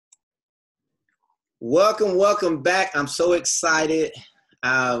Welcome back. I'm so excited.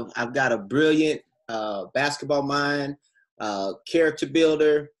 I've got a brilliant basketball mind, character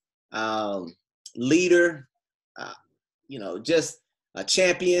builder, leader, uh, just a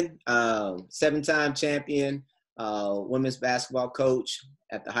champion, seven-time champion, women's basketball coach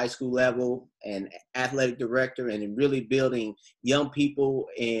at the high school level, and athletic director, and in really building young people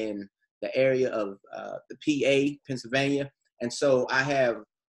in the area of the PA, Pennsylvania. And so I have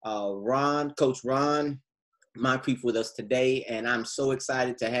Coach Ron Moncrief with us today, and I'm so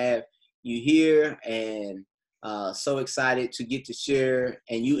excited to have you here, and so excited to get to share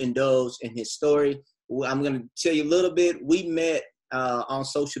and you indulge in his story. I'm going to tell you a little bit. We met on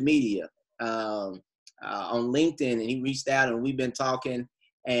social media, on LinkedIn, and he reached out, and we've been talking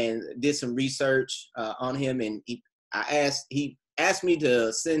and did some research on him, and he asked me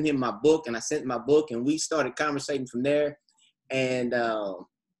to send him my book, and I sent him my book, and we started conversating from there. And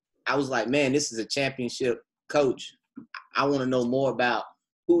I was like, man, this is a championship coach. I want to know more about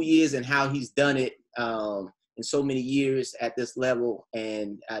who he is and how he's done it in so many years at this level.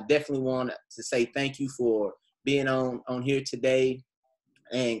 And I definitely want to say thank you for being on here today.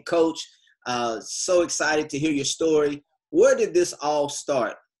 And Coach, so excited to hear your story. Where did this all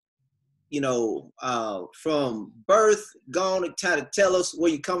start? From birth, go on and kind of tell us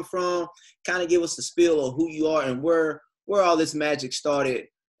where you come from, kind of give us a spiel of who you are and where all this magic started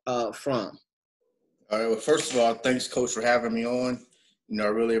from. All right. Well, first of all, thanks, Coach, for having me on. I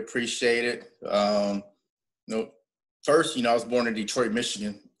really appreciate it. First, I was born in Detroit,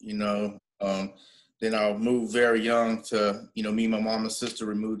 Michigan. Then I moved very young to, me, my mom and sister,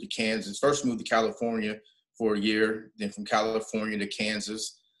 we moved to Kansas. First moved to California for a year, then from California to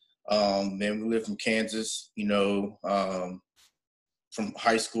Kansas. Then we lived from Kansas, from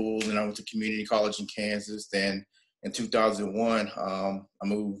high school. Then I went to community college in Kansas. Then in 2001, I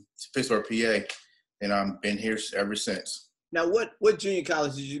moved to Pittsburgh, PA, and I've been here ever since. Now, what junior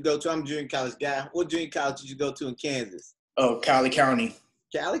college did you go to? I'm a junior college guy. What junior college did you go to in Kansas? Oh, Cali County.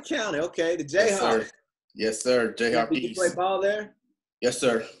 Cali County, okay. The Jayhawks. Yes, sir. Jayhawk Did you play ball there? Yes,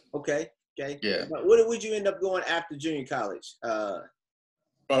 sir. Okay. Yeah. What would you end up going after junior college?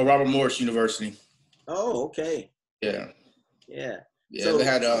 Robert Morris University. Oh, okay. Yeah. Yeah. Yeah, so, they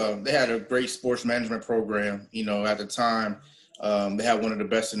had a great sports management program. At the time, they had one of the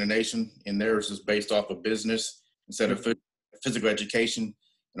best in the nation, and theirs is based off of business instead of physical education.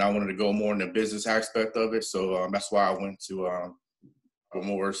 And I wanted to go more in the business aspect of it, so that's why I went to Robert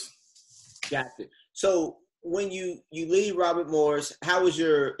Morris. Gotcha. So when you leave Robert Morris, how was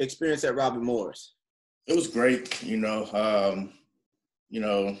your experience at Robert Morris? It was great. I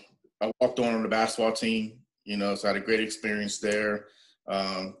walked on the basketball team. So I had a great experience there.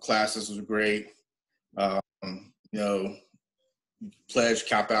 Classes was great. Pledge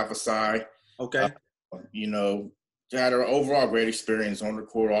Kappa Alpha Psi. Okay. Had an overall great experience on the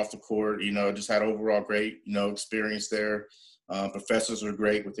court, off the court. Just had overall great, experience there. Professors were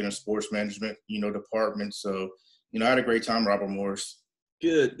great within a sports management, department. So, I had a great time, Robert Morris.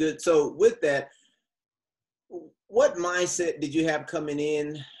 Good. So with that, what mindset did you have coming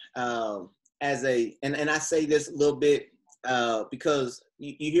in and I say this a little bit because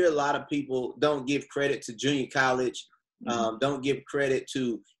you hear a lot of people don't give credit to junior college, don't give credit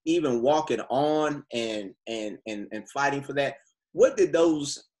to even walking on and fighting for that. What did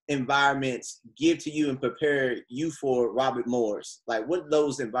those environments give to you and prepare you for Robert Morris? Like, what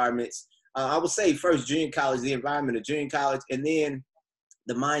those environments, I would say first junior college, the environment of junior college, and then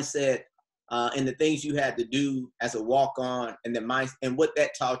the mindset and the things you had to do as a walk-on, and what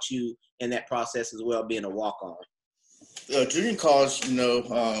that taught you in that process as well, being a walk-on. Junior college,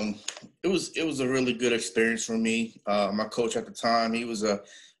 it was a really good experience for me. My coach at the time, he was a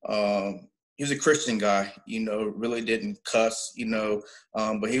Christian guy, really didn't cuss,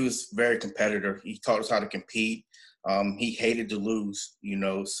 but he was very competitive. He taught us how to compete. He hated to lose,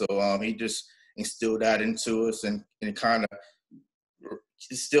 so he just instilled that into us and kind of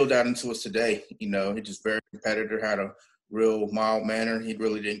instilled that into us today. He just very competitive, had a real mild manner. He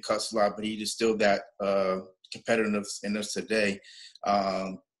really didn't cuss a lot, but he just instilled that competitiveness in us today.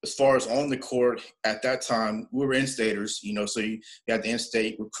 As far as on the court, at that time, we were in-staters, so you had the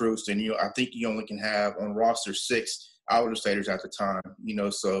in-state recruits, and I think you only can have on roster 6 out-of-staters at the time,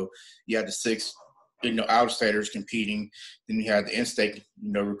 so you had the 6, out-of-staters competing, then you had the in-state,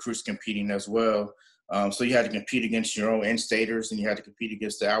 recruits competing as well. So you had to compete against your own in-staters, and you had to compete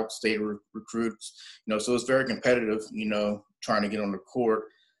against the out-state recruits, so it's very competitive, trying to get on the court.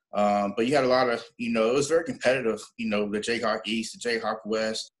 But you had a lot of, it was very competitive, the Jayhawk East, the Jayhawk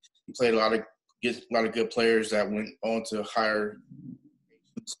West. You played a lot of good players that went on to higher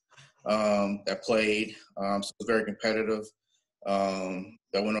that played. So it was very competitive.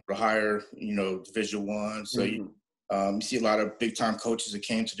 That went over to higher, Division I. So you see a lot of big time coaches that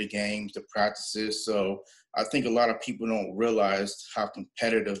came to the games, the practices. So I think a lot of people don't realize how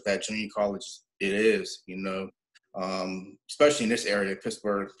competitive that junior college it is, especially in this area,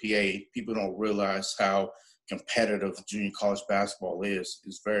 Pittsburgh, PA. People don't realize how competitive junior college basketball is.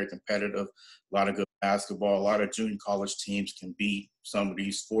 It's very competitive. A lot of good basketball. A lot of junior college teams can beat some of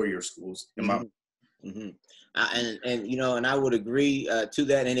these four-year schools. And I would agree to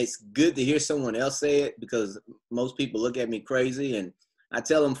that. And it's good to hear someone else say it, because most people look at me crazy. And I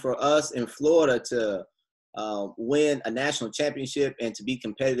tell them, for us in Florida to win a national championship and to be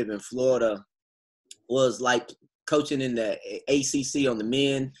competitive in Florida was like coaching in the ACC on the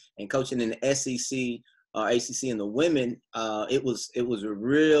men and coaching in the SEC or ACC in the women. It was a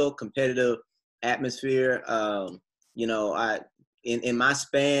real competitive atmosphere. In my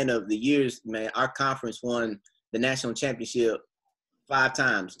span of the years, man, our conference won the national championship 5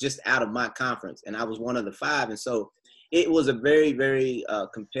 times just out of my conference, and I was one of the 5. And so it was a very, very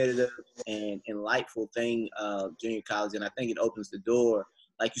competitive and enlightful thing, junior college. And I think it opens the door,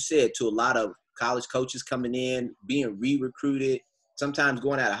 like you said, to a lot of college coaches coming in, being re-recruited, sometimes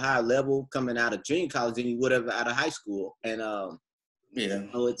going at a higher level coming out of junior college than you would have out of high school. And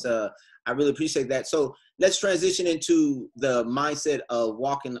it's I really appreciate that. So let's transition into the mindset of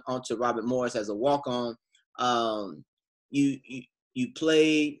walking onto Robert Morris as a walk-on. You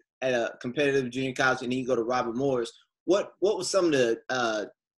played at a competitive junior college, and then you go to Robert Morris. What were some of the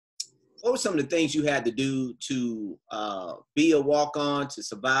things you had to do to be a walk-on, to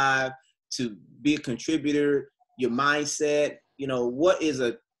survive, to be a contributor? Your mindset, what does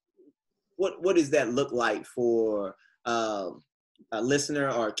that look like for a listener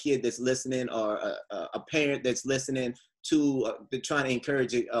or a kid that's listening, or a parent that's listening to trying to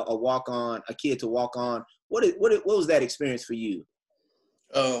encourage a walk-on, a kid to walk on? What was that experience for you?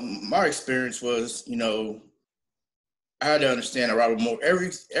 My experience was, I had to understand that Robert Moore, every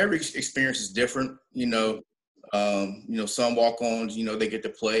experience is different, some walk-ons, they get to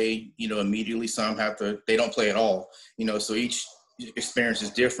play, immediately. Some they don't play at all, so each experience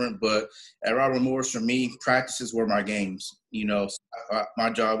is different. But at Robert Morris, for me, practices were my games. My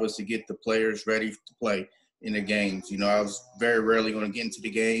job was to get the players ready to play in the games. I was very rarely going to get into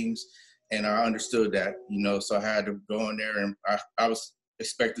the games, and I understood that, so I had to go in there, and I was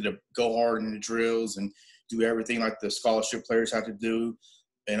expected to go hard in the drills and do everything like the scholarship players have to do,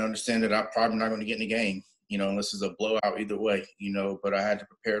 and understand that I'm probably not going to get in the game, unless it's a blowout either way, but I had to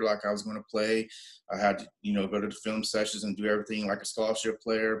prepare like I was going to play. I had to, go to the film sessions and do everything like a scholarship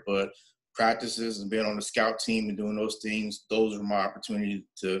player. But practices and being on the scout team and doing those things, those are my opportunity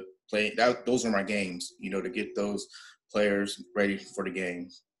to play. Those are my games, to get those players ready for the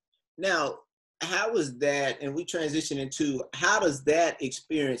games. Now, how was that, and we transition into, how does that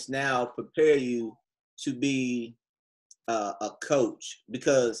experience now prepare you to be a coach?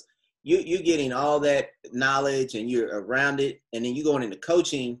 Because you're getting all that knowledge and you're around it, and then you're going into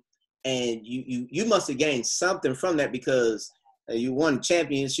coaching, and you must have gained something from that, because you won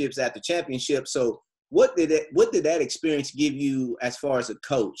championships after championship. So what did that experience give you as far as a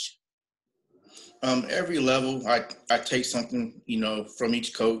coach? Every level, I take something, from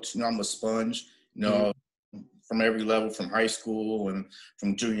each coach. I'm a sponge, from every level, from high school and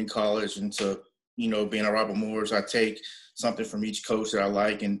from junior college into, being at Robert Morris. I take something from each coach that I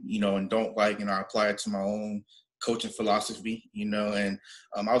like and, and don't like, and I apply it to my own coaching philosophy, and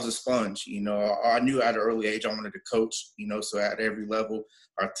I was a sponge. I knew at an early age I wanted to coach, so at every level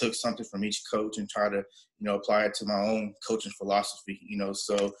I took something from each coach and try to, apply it to my own coaching philosophy,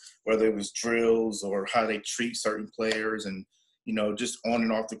 so whether it was drills or how they treat certain players and, just on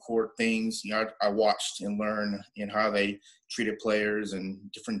and off the court things, I watched and learned in how they treated players and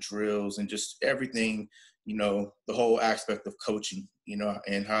different drills and just everything, the whole aspect of coaching,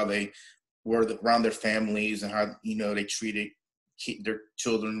 and how they were around their families and how, they treated their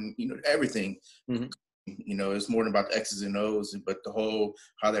children, everything. Mm-hmm. It's more than about the X's and O's, but the whole,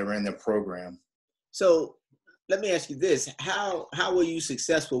 how they ran their program. So let me ask you this. How were you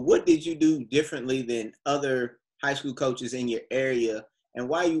successful? What did you do differently than other high school coaches in your area? And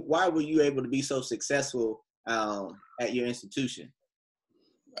why were you able to be so successful at your institution?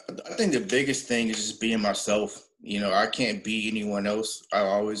 I think the biggest thing is just being myself. I can't be anyone else. I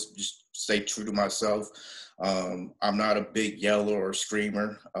always just stay true to myself. I'm not a big yeller or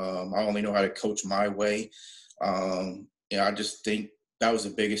screamer. I only know how to coach my way. I just think that was the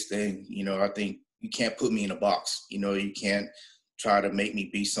biggest thing. I think you can't put me in a box. You can't try to make me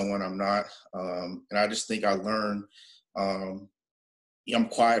be someone I'm not. And I just think I learned, I'm a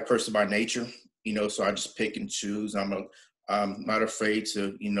quiet person by nature, so I just pick and choose. I'm not afraid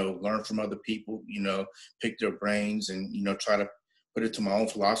to, learn from other people, pick their brains and, try to put it to my own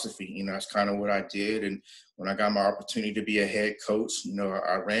philosophy. That's kind of what I did. And when I got my opportunity to be a head coach,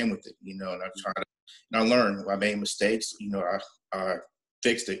 I ran with it, and I tried to, and I learned. I made mistakes, I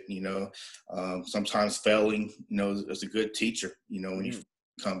fixed it, sometimes failing, is a good teacher, when you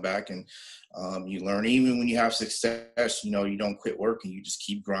come back and you learn. Even when you have success, you don't quit working. You just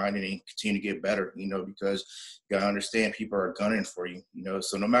keep grinding and continue to get better, because you got to understand people are gunning for you,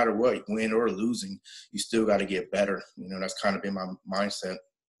 so no matter what, win or losing, you still got to get better. That's kind of been my mindset.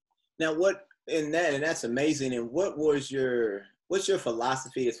 Now, and that's amazing. And what's your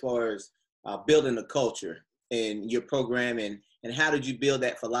philosophy as far as building a culture in your program, and how did you build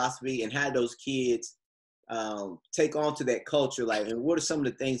that philosophy, and how did those kids take on to that culture? Like, and what are some of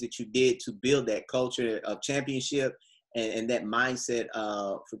the things that you did to build that culture of championship and that mindset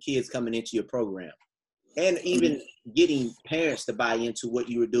for kids coming into your program, and even getting parents to buy into what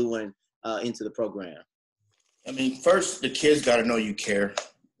you were doing into the program? First, the kids got to know you care.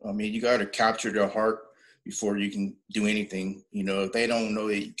 You got to capture their heart before you can do anything. If they don't know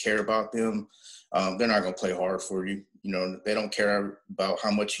that you care about them, they're not going to play hard for you. They don't care about how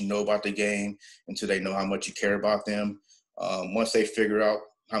much you know about the game until they know how much you care about them. Once they figure out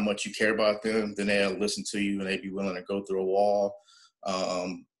how much you care about them, then they'll listen to you and they'd be willing to go through a wall.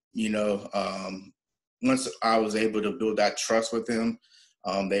 Once I was able to build that trust with them,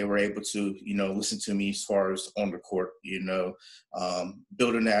 they were able to, listen to me as far as on the court.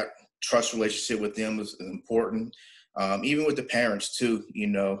 Building that trust relationship with them is important. Even with the parents too,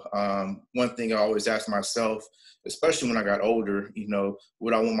 one thing I always ask myself, especially when I got older,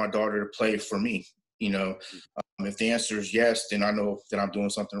 would I want my daughter to play for me? If the answer is yes, then I know that I'm doing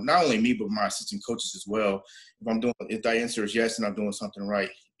something, not only me, but my assistant coaches as well. If the answer is yes, then I'm doing something right.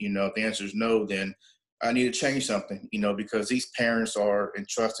 If the answer is no, then I need to change something, because these parents are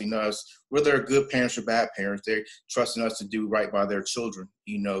entrusting us, whether they're good parents or bad parents, they're trusting us to do right by their children,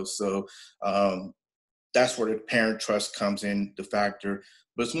 so that's where the parent trust comes in, the factor.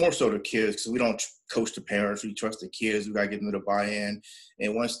 But it's more so the kids, because we don't coach the parents, we trust the kids, we got to get them to buy in.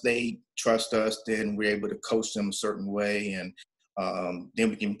 And once they trust us, then we're able to coach them a certain way. And then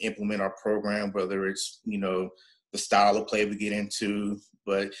we can implement our program, whether it's, the style of play we get into,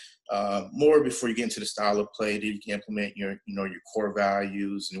 but more before you get into the style of play, then you can implement your core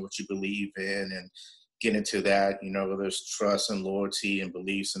values and what you believe in, and get into that, whether it's trust and loyalty and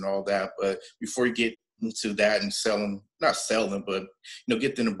beliefs and all that. But before you get into that and not sell them, but,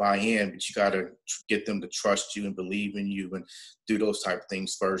 get them to buy in, but you got to get them to trust you and believe in you and do those type of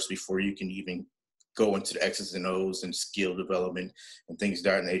things first before you can even go into the X's and O's and skill development and things of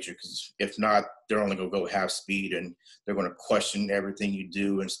that nature. Because if not, they're only going to go half speed and they're going to question everything you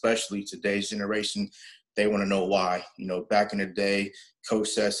do. And especially today's generation, they want to know why. Back in the day, coach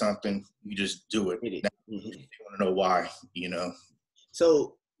says something, you just do it. Now, they want to know why.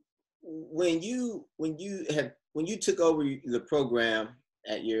 So when you took over the program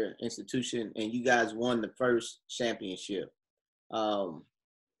at your institution and you guys won the first championship,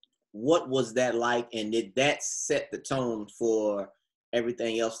 what was that like, and did that set the tone for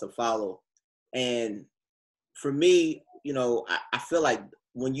everything else to follow? And for me, I feel like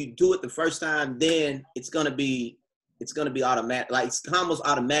when you do it the first time, then it's gonna be automatic. Like, it's almost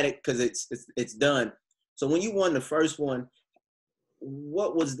automatic because it's done. So when you won the first one,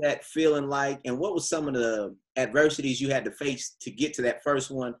 what was that feeling like, and what was some of the adversities you had to face to get to that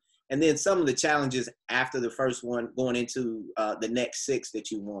first one, and then some of the challenges after the first one going into the next 6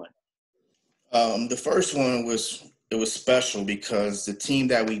 that you won? The first one was special because the team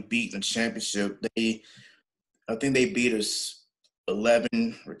that we beat in the championship, I think they beat us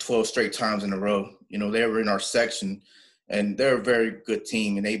 11 or 12 straight times in a row. They were in our section, and they're a very good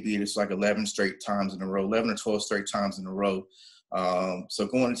team, and they beat us like 11 straight times in a row, 11 or 12 straight times in a row. So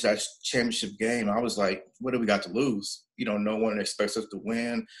going into that championship game, I was like, what do we got to lose? No one expects us to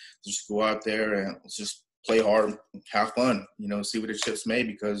win. Just go out there and just play hard, have fun, see what the chips made,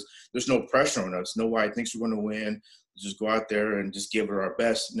 because there's no pressure on us. Nobody thinks we're going to win. Just go out there and just give it our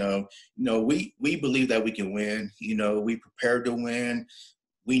best. We believe that we can win. We prepared to win.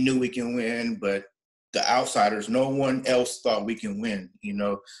 We knew we can win, but the outsiders, no one else thought we can win,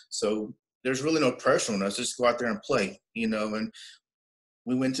 So there's really no pressure on us. Just go out there and play, and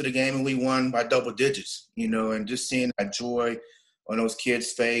we went to the game and we won by double digits, and just seeing that joy on those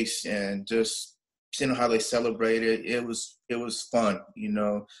kids' face and just seeing how they celebrated, it was fun,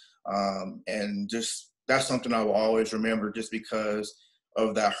 and just that's something I will always remember, just because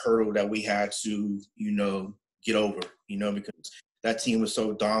of that hurdle that we had to, get over, because that team was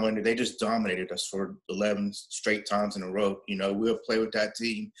so dominant. They just dominated us for 11 straight times in a row. You know, we'll play with that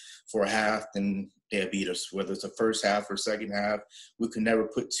team for a half, and they'll beat us, whether it's the first half or second half. We could never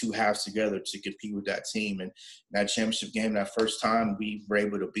put two halves together to compete with that team. And that championship game, that first time, we were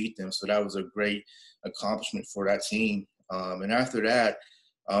able to beat them. So that was a great accomplishment for that team. And after that,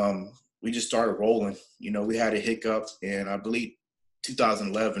 we just started rolling. You know, we had a hiccup in, I believe,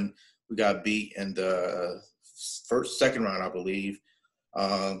 2011. We got beat in the second round, I believe.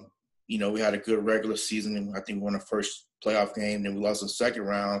 You know, we had a good regular season, and I think we won the first playoff game. Then we lost the second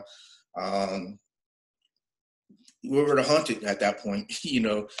round. We were the hunted at that point, you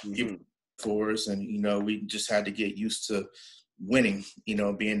know, for us, and you know, we just had to get used to winning. You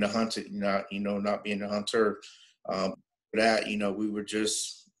know, being the hunted, not being the hunter. For that, you know, we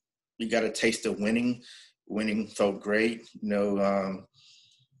got a taste of winning. Winning felt great, you know.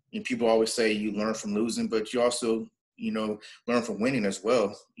 And people always say you learn from losing, but you also, you know, learn from winning as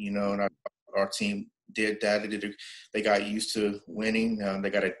well. You know, and our team did that. They got used to winning. They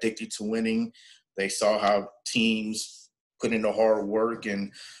got addicted to winning. They saw how teams put in the hard work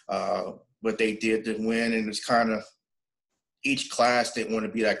and what they did to win. And it's kind of each class didn't want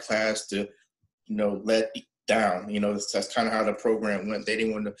to be that class to, you know, let down. You know, that's kind of how the program went. They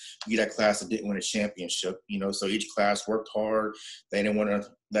didn't want to be that class that didn't win a championship. You know, so each class worked hard. They didn't want to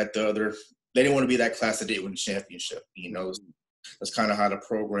let they didn't want to be that class that didn't win a championship. You know, that's kind of how the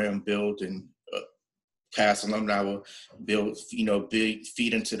program built, and past alumni will build, you know,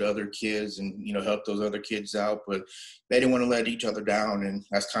 feed into the other kids and, you know, help those other kids out. But they didn't want to let each other down, and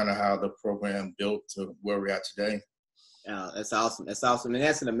that's kind of how the program built to where we're at today. That's awesome. That's awesome. And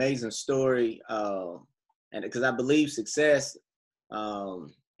that's an amazing story. And because I believe success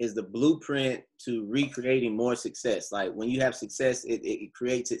is the blueprint to recreating more success. Like when you have success, it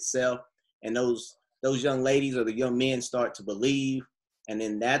creates itself, and those young ladies or the young men start to believe, and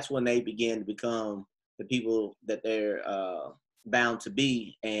then that's when they begin to become the people that they're bound to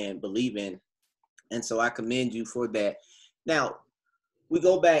be and believe in. And so I commend you for that. Now, we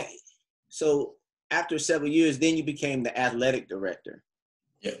go back. So after several years, then you became the athletic director.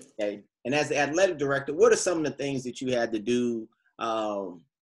 Yeah. Okay. And as the athletic director, what are some of the things that you had to do to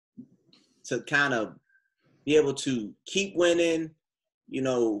kind of be able to keep winning, you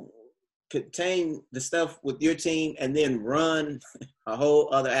know, contain the stuff with your team, and then run a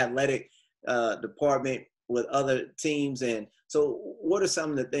whole other athletic department with other teams? And so what are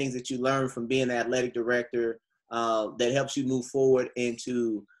some of the things that you learned from being an athletic director that helps you move forward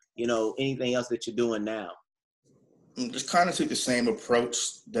into, you know, anything else that you're doing now? Just kind of took the same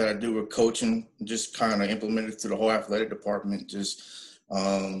approach that I do with coaching, just kind of implemented to the whole athletic department, just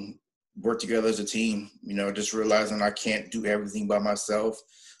work together as a team, you know, just realizing I can't do everything by myself.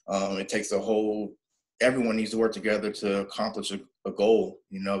 It takes everyone needs to work together to accomplish a goal.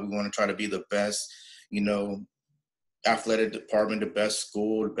 You know, we want to try to be the best, you know, athletic department, the best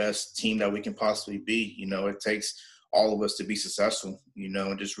school, the best team that we can possibly be. You know, it takes all of us to be successful, you know,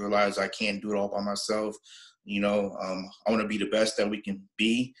 and just realize I can't do it all by myself. You know, I want to be the best that we can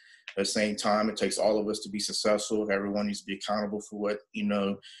be. At the same time, it takes all of us to be successful. Everyone needs to be accountable for what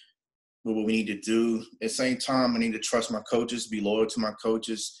we need to do. At the same time, I need to trust my coaches, be loyal to my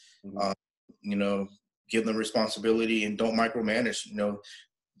coaches, you know, give them responsibility and don't micromanage. You know,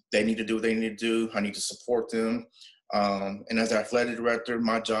 they need to do what they need to do. I need to support them. And as athletic director,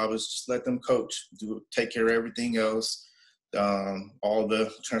 my job is just let them coach, take care of everything else, all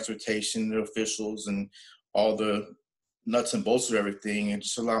the transportation, the officials, and all the nuts and bolts of everything, and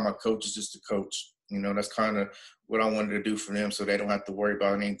just allow my coaches just to coach. You know, that's kind of what I wanted to do for them, so they don't have to worry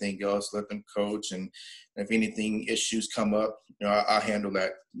about anything else. Let them coach, and if anything issues come up, you know, I handle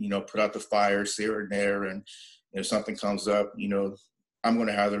that. You know, put out the fires here and there, and if something comes up, you know, I'm going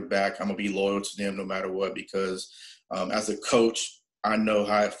to have their back. I'm going to be loyal to them no matter what, because as a coach, I know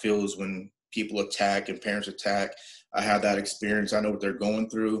how it feels when people attack and parents attack. I have that experience. I know what they're going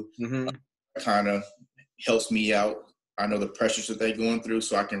through. Kind of helps me out. I know the pressures that they're going through,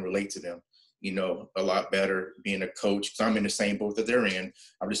 so I can relate to them, you know, a lot better being a coach, because I'm in the same boat that they're in.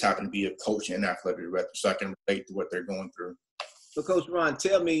 I just happen to be a coach and athletic director, so I can relate to what they're going through. So, Coach Ron,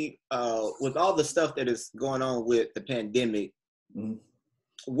 tell me, with all the stuff that is going on with the pandemic,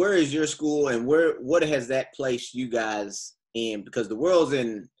 where is your school, and what has that placed you guys in? Because the world's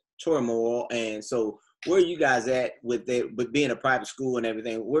in turmoil, and so where are you guys at with being a private school and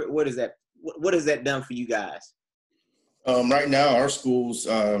everything? What has that done for you guys? Right now, our school's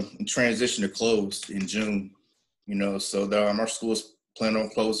transition to close in June. You know, so our school's planning on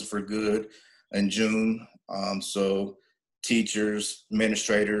closing for good in June. So teachers,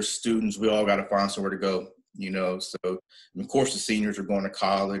 administrators, students, we all got to find somewhere to go. So of course the seniors are going to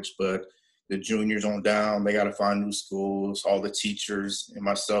college, but the juniors on down, they got to find new schools. All the teachers and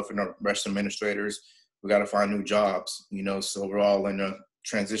myself and the rest of the administrators, we got to find new jobs, so we're all in a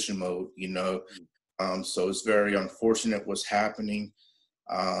transition mode, so it's very unfortunate what's happening,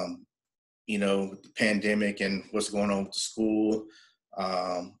 with the pandemic and what's going on with the school.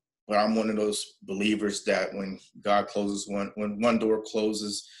 But I'm one of those believers that when God closes when one door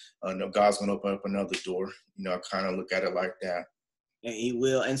closes, God's going to open up another door. I kind of look at it like that. And he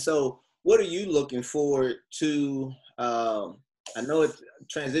will. And so what are you looking forward to? I know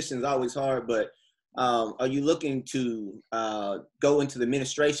transition is always hard, but are you looking to go into the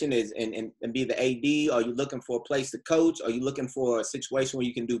administration and be the AD? Are you looking for a place to coach? Are you looking for a situation where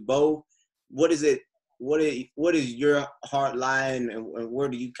you can do both? What is it? What is your heart lying, and where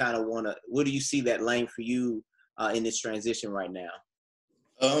do you kind of where do you see that lane for you in this transition right now?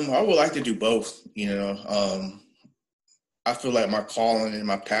 I would like to do both. I feel like my calling and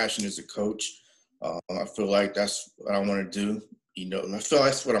my passion is a coach. I feel like that's what I want to do. I feel like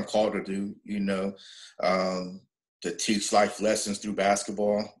that's what I'm called to do. To teach life lessons through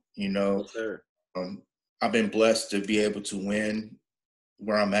basketball. Yes, sir. I've been blessed to be able to win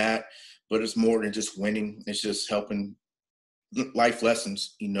where I'm at, but it's more than just winning. It's just helping life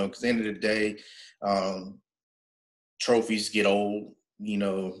lessons, because at the end of the day, trophies get old,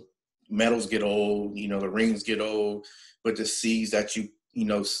 medals get old, the rings get old, but the seeds that you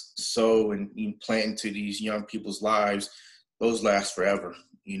sow and you plant into these young people's lives, those last forever,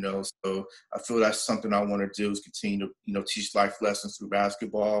 So I feel that's something I want to do, is continue to, teach life lessons through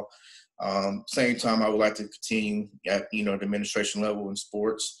basketball. Same time, I would like to continue at, the administration level in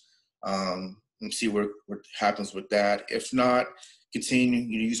sports, and see what happens with that. If not, continue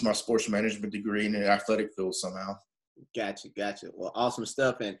to use my sports management degree in the athletic field somehow. Gotcha. Well, awesome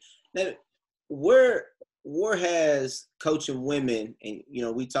stuff. And then where has coaching women, and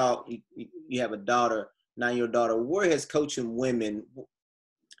we talk, you have a daughter, 9-year-old daughter, where has coaching women,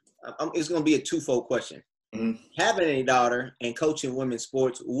 it's going to be a twofold question. Mm-hmm. Having a daughter and coaching women's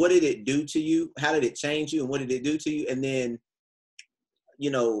sports, what did it do to you? How did it change you, and what did it do to you? And then,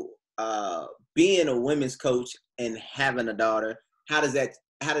 being a women's coach and having a daughter, how did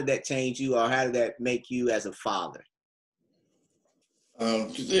that change you, or how did that make you as a father?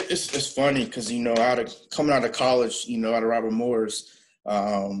 It's funny because, coming out of college, out of Robert Morris,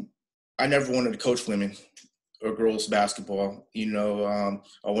 I never wanted to coach women or girls basketball. I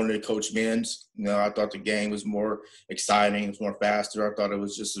wanted to coach men's. I thought the game was more exciting, it was more faster. I thought it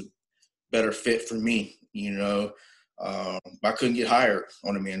was just a better fit for me. I couldn't get hired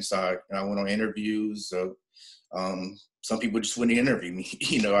on the men's side, and I went on interviews. Some people just wouldn't interview me.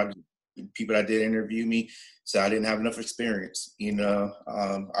 People that did interview me said I didn't have enough experience.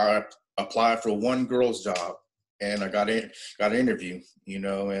 I applied for one girl's job, and I got an interview.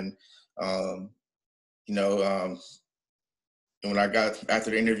 And when I got after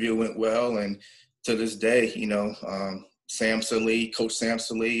the interview went well, and to this day, Sam Salee, Coach Sam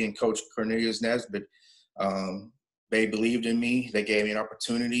Salee, and Coach Cornelius Nesbitt, they believed in me. They gave me an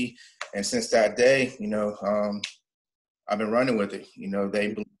opportunity, and since that day, I've been running with it.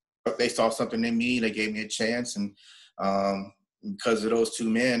 They saw something in me. They gave me a chance, and because of those two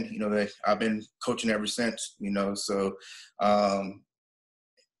men, I've been coaching ever since. So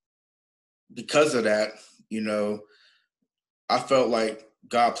because of that, I felt like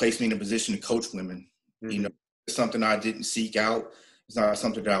God placed me in a position to coach women. Mm-hmm. It's something I didn't seek out. It's not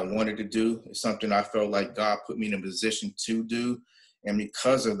something that I wanted to do. It's something I felt like God put me in a position to do, and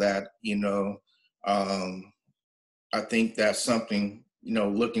because of that, I think that's something.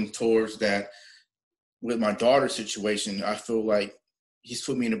 Looking towards that with my daughter's situation, I feel like He's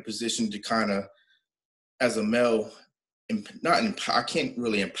put me in a position to kind of, as a male, I can't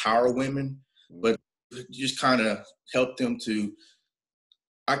really empower women, but just kind of help them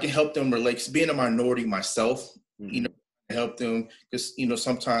I can help them relate. 'Cause being a minority myself, help them, because,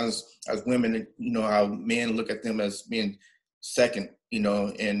 sometimes as women, how men look at them as being second,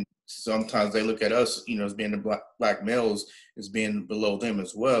 and sometimes they look at us, as being the black males, as being below them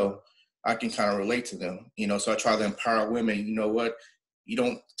as well. I can kind of relate to them, so I try to empower women. You know what? You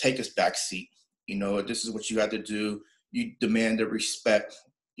don't take us back seat. This is what you have to do. You demand the respect,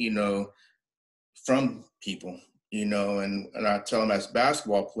 from people, and I tell them as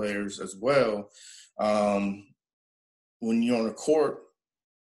basketball players as well, when you're on the court,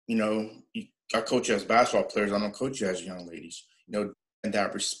 I coach you as basketball players. I don't coach you as young ladies, and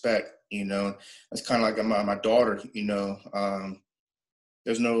that respect, it's kind of like my daughter,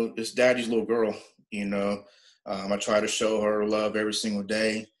 it's daddy's little girl, I try to show her love every single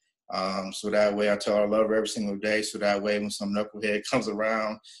day. So that way I tell her I love her every single day. So that way when some knucklehead comes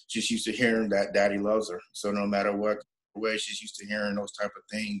around, she's used to hearing that daddy loves her. So no matter what way, she's used to hearing those type of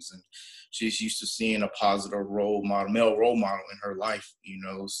things. And she's used to seeing a positive role model, male role model in her life,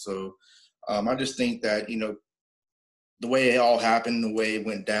 So I just think that, the way it all happened, the way it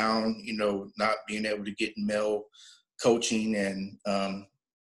went down, not being able to get male coaching and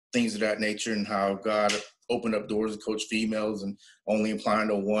things of that nature, and how God opened up doors to coach females and only applying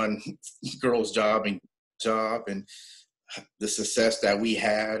to one girl's job and the success that we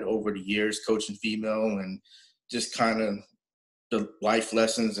had over the years coaching female, and just kind of the life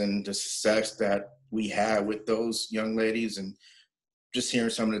lessons and the success that we had with those young ladies, and just hearing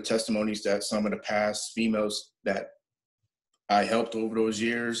some of the testimonies that some of the past females that I helped over those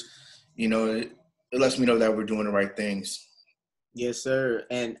years, it lets me know that we're doing the right things. Yes, sir.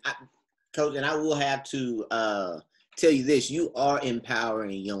 And Coach, and I will have to tell you this: you are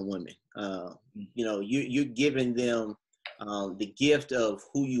empowering young women. You're giving them the gift of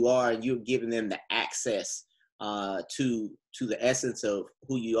who you are, and you're giving them the access to the essence of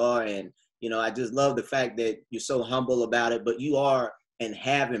who you are. And I just love the fact that you're so humble about it, but you are and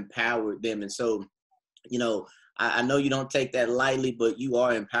have empowered them. And so, I know you don't take that lightly, but you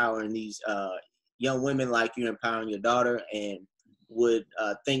are empowering these young women like you're empowering your daughter, and would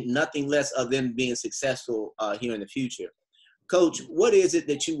think nothing less of them being successful here in the future. Coach, what is it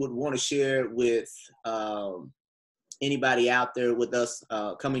that you would want to share with anybody out there with us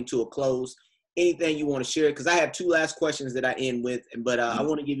coming to a close? Anything you want to share? Because I have two last questions that I end with, but I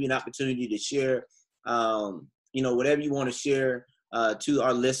want to give you an opportunity to share, whatever you want to share to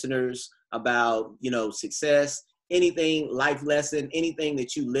our listeners about, success, anything, life lesson, anything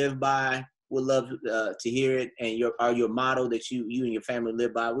that you live by. We'd love to hear it, and your motto that you and your family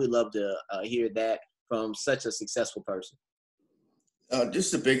live by. We'd love to hear that from such a successful person.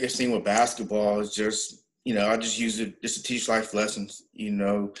 Just the biggest thing with basketball is just, I just use it just to teach life lessons.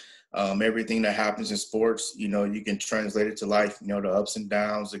 Everything that happens in sports, you can translate it to life. The ups and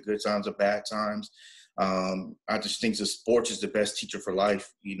downs, the good times, the bad times. I just think that sports is the best teacher for life.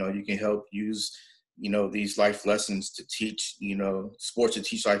 You can help use these life lessons to teach, sports to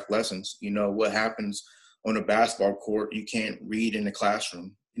teach life lessons. What happens on a basketball court, you can't read in the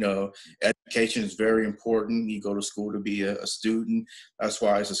classroom. Education is very important. You go to school to be a student. That's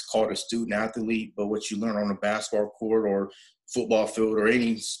why it's just called a student athlete. But what you learn on a basketball court or football field or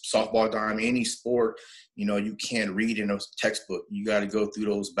any softball diamond, any sport, you can't read in a textbook. You got to go through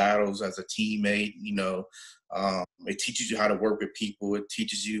those battles as a teammate. It teaches you how to work with people. It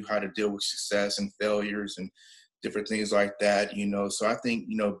teaches you how to deal with success and failures and different things like that. So I think,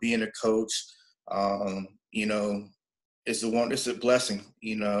 being a coach, it's a blessing.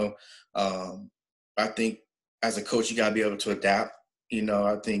 I think as a coach, you got to be able to adapt.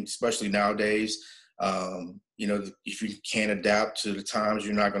 I think especially nowadays, if you can't adapt to the times,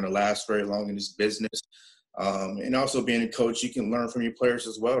 you're not going to last very long in this business. And also being a coach, you can learn from your players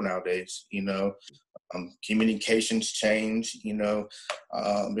as well nowadays. Communications change,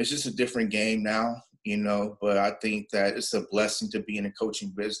 it's just a different game now, but I think that it's a blessing to be in a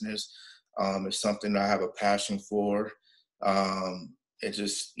coaching business. It's something I have a passion for. It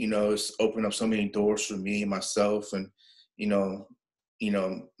just, it's opened up so many doors for me, myself, and,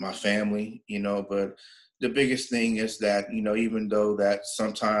 my family, but the biggest thing is that, even though that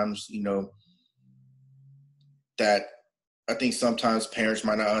sometimes, that I think sometimes parents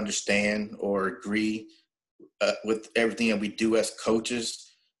might not understand or agree with everything that we do as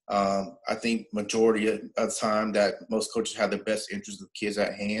coaches. I think majority of the time that most coaches have the best interest of kids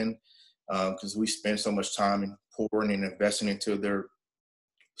at hand, because we spend so much time in pouring and investing into their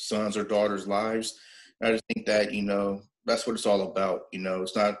sons or daughters' lives. And I just think that, that's what it's all about.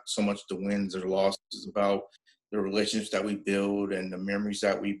 It's not so much the wins or losses. It's about the relationships that we build and the memories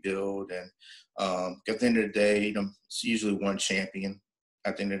that we build. And at the end of the day, it's usually one champion.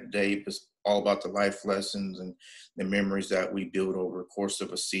 At the end of the day, it's all about the life lessons and the memories that we build over the course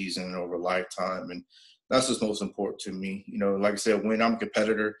of a season and over a lifetime. And that's what's most important to me. Like I said, when I'm a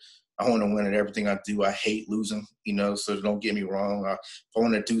competitor, I want to win at everything I do. I hate losing, so don't get me wrong. If I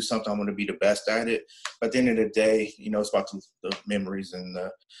want to do something, I want to be the best at it. But at the end of the day, it's about the memories and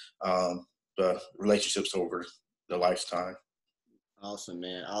the relationships over the lifetime. Awesome,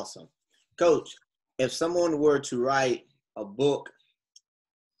 man. Awesome. Coach, if someone were to write a book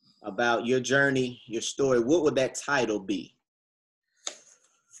about your journey, your story, what would that title be?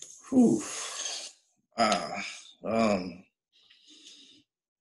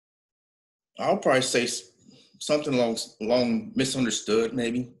 I'll probably say something along misunderstood,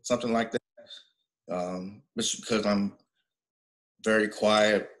 maybe something like that. Just because I'm very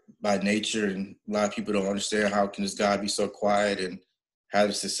quiet, by nature, and a lot of people don't understand how can this guy be so quiet and have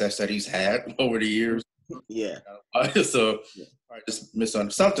the success that he's had over the years. Yeah. So I just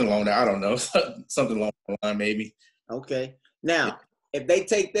misunderstood something along that. I don't know, something along the line maybe. Okay. Now, if they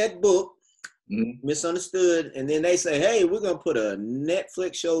take that book, Misunderstood, and then they say, hey, we're going to put a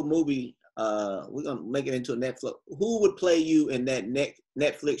Netflix show movie, we're going to make it into a Netflix. Who would play you in that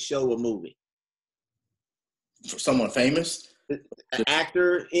Netflix show or movie? For someone famous? An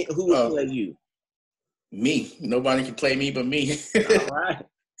actor, who would play you? Me. Nobody can play me but me. All right.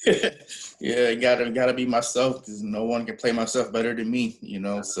 Yeah, gotta be myself, because no one can play myself better than me, you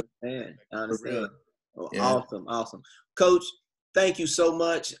know. I understand. Oh, Yeah. Awesome. Coach, thank you so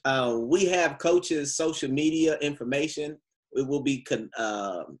much. We have Coach's social media information. It will be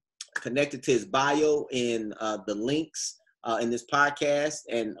connected to his bio in the links in this podcast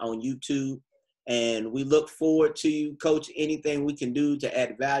and on YouTube. And we look forward to you, Coach. Anything we can do to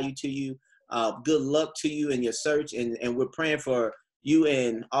add value to you. Good luck to you in your search. And we're praying for you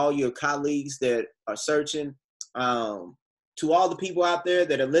and all your colleagues that are searching. To all the people out there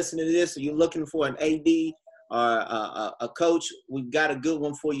that are listening to this, you're looking for an AD or a coach, we've got a good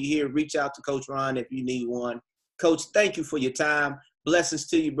one for you here. Reach out to Coach Ron if you need one. Coach, thank you for your time. Blessings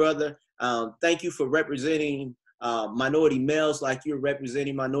to you, brother. Thank you for representing minority males like you're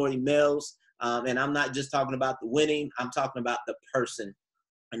representing minority males. And I'm not just talking about the winning. I'm talking about the person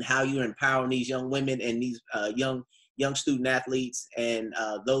and how you're empowering these young women and these young student athletes and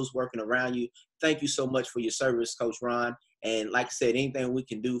those working around you. Thank you so much for your service, Coach Ron. And like I said, anything we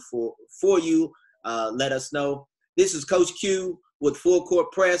can do for you, let us know. This is Coach Q with Full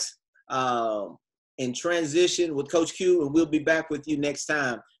Court Press in transition with Coach Q, and we'll be back with you next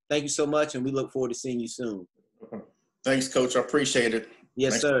time. Thank you so much, and we look forward to seeing you soon. Thanks, Coach. I appreciate it.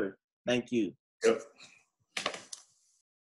 Yes, sir. Thank you. Yep.